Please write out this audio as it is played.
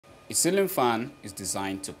A ceiling fan is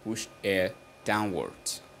designed to push air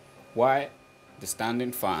downwards, while the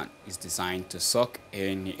standing fan is designed to suck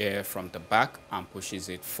any air from the back and pushes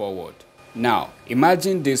it forward. Now,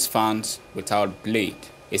 imagine these fans without blade.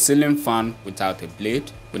 A ceiling fan without a blade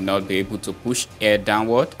will not be able to push air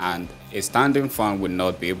downward, and a standing fan will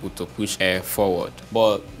not be able to push air forward.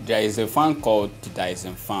 But there is a fan called the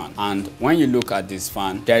Dyson fan, and when you look at this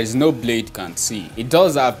fan, there is no blade you can see. It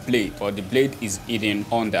does have blade, but the blade is hidden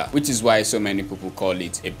under, which is why so many people call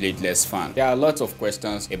it a bladeless fan. There are lots of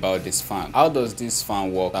questions about this fan. How does this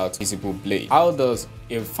fan work without visible blade? How does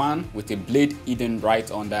a fan with a blade hidden right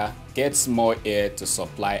under gets more air to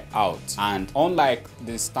supply out? And unlike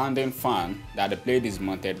the standing fan that the blade is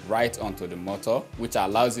mounted right onto the motor, which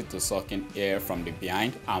allows it to suck in air from the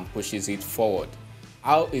behind and pushes it forward,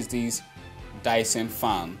 how is this Dyson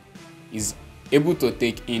fan is able to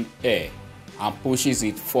take in air and pushes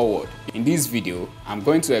it forward? In this video, I'm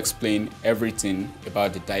going to explain everything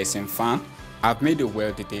about the Dyson fan. I've made a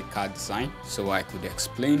well-detailed card design so I could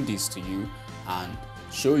explain this to you and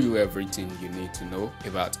show you everything you need to know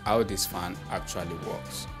about how this fan actually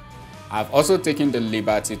works. I've also taken the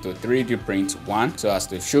liberty to 3D print one so as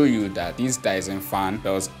to show you that this Dyson fan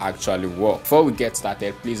does actually work. Before we get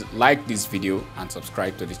started, please like this video and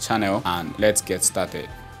subscribe to the channel, and let's get started.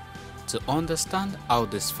 To understand how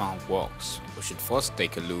this fan works, we should first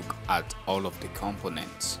take a look at all of the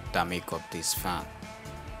components that make up this fan.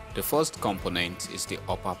 The first component is the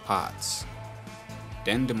upper parts,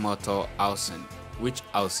 then the motor housing, which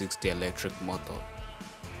houses the electric motor.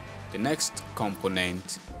 The next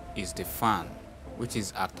component is the fan, which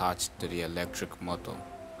is attached to the electric motor.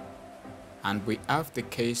 And we have the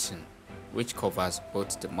casing, which covers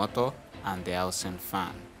both the motor and the housing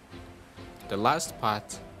fan. The last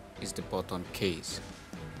part is the bottom case,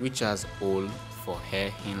 which has hole for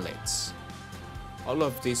air inlets. All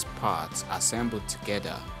of these parts assembled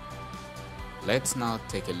together. Let's now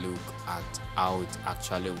take a look at how it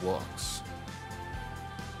actually works.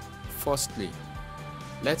 Firstly,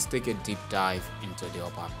 let's take a deep dive into the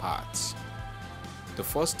upper parts. The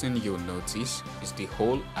first thing you'll notice is the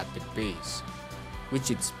hole at the base, which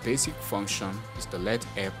its basic function is to let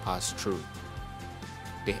air pass through.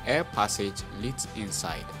 The air passage leads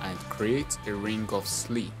inside and it creates a ring of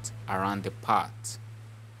slit around the part,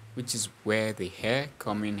 which is where the air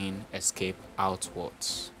coming in escape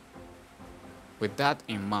outwards. With that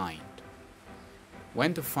in mind,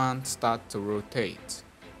 when the fan starts to rotate,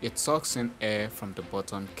 it sucks in air from the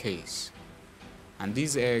bottom case, and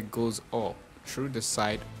this air goes up through the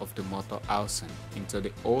side of the motor housing into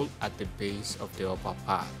the hole at the base of the upper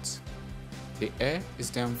part. The air is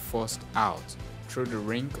then forced out through the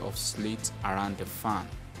ring of slits around the fan.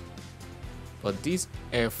 But this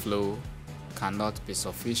airflow cannot be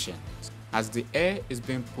sufficient. As the air is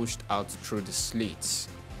being pushed out through the slits,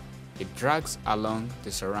 it drags along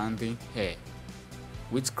the surrounding air,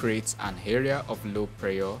 which creates an area of low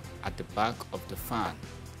pressure at the back of the fan.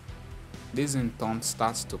 This in turn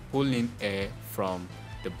starts to pull in air from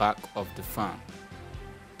the back of the fan,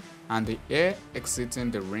 and the air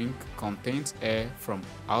exiting the ring contains air from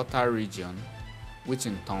outer region, which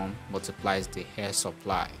in turn multiplies the air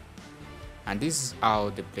supply. And this is how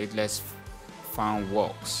the bladeless fan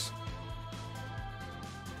works.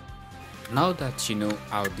 Now that you know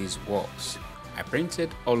how this works, I printed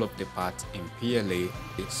all of the parts in PLA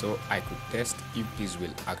so I could test if this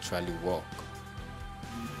will actually work.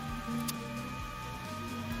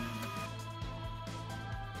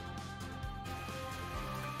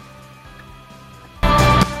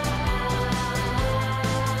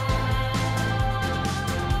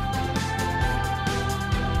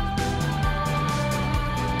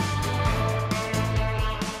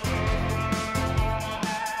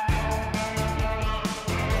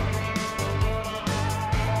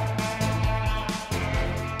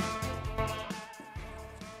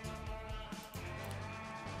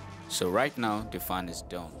 So right now the fan is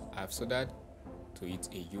done. I've soldered to it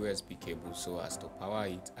a USB cable so as to power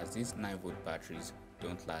it, as these 9-volt batteries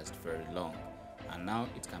don't last very long, and now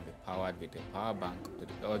it can be powered with a power bank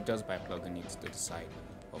or just by plugging it to the side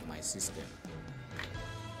of my system.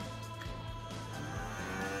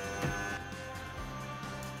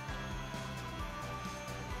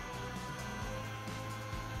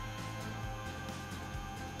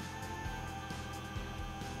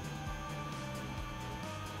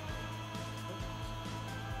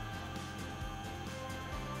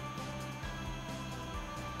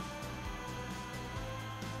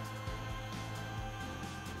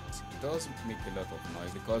 It does make a lot of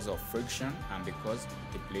noise because of friction and because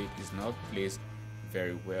the blade is not placed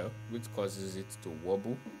very well, which causes it to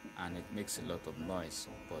wobble and it makes a lot of noise,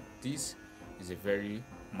 but this is a very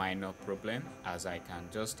minor problem, as I can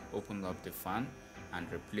just open up the fan and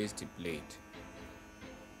replace the blade.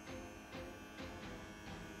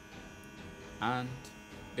 And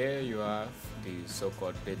there you have the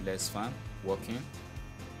so-called bladeless fan working,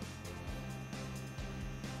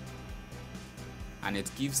 and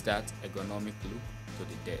it gives that ergonomic look to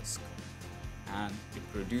the desk, and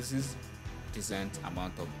it produces decent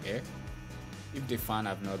amount of air. If the fan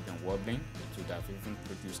had not been wobbling, it would have even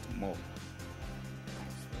produced more.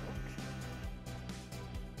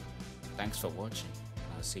 Thanks for watching.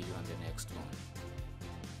 I'll see you on the next one.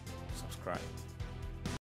 Subscribe.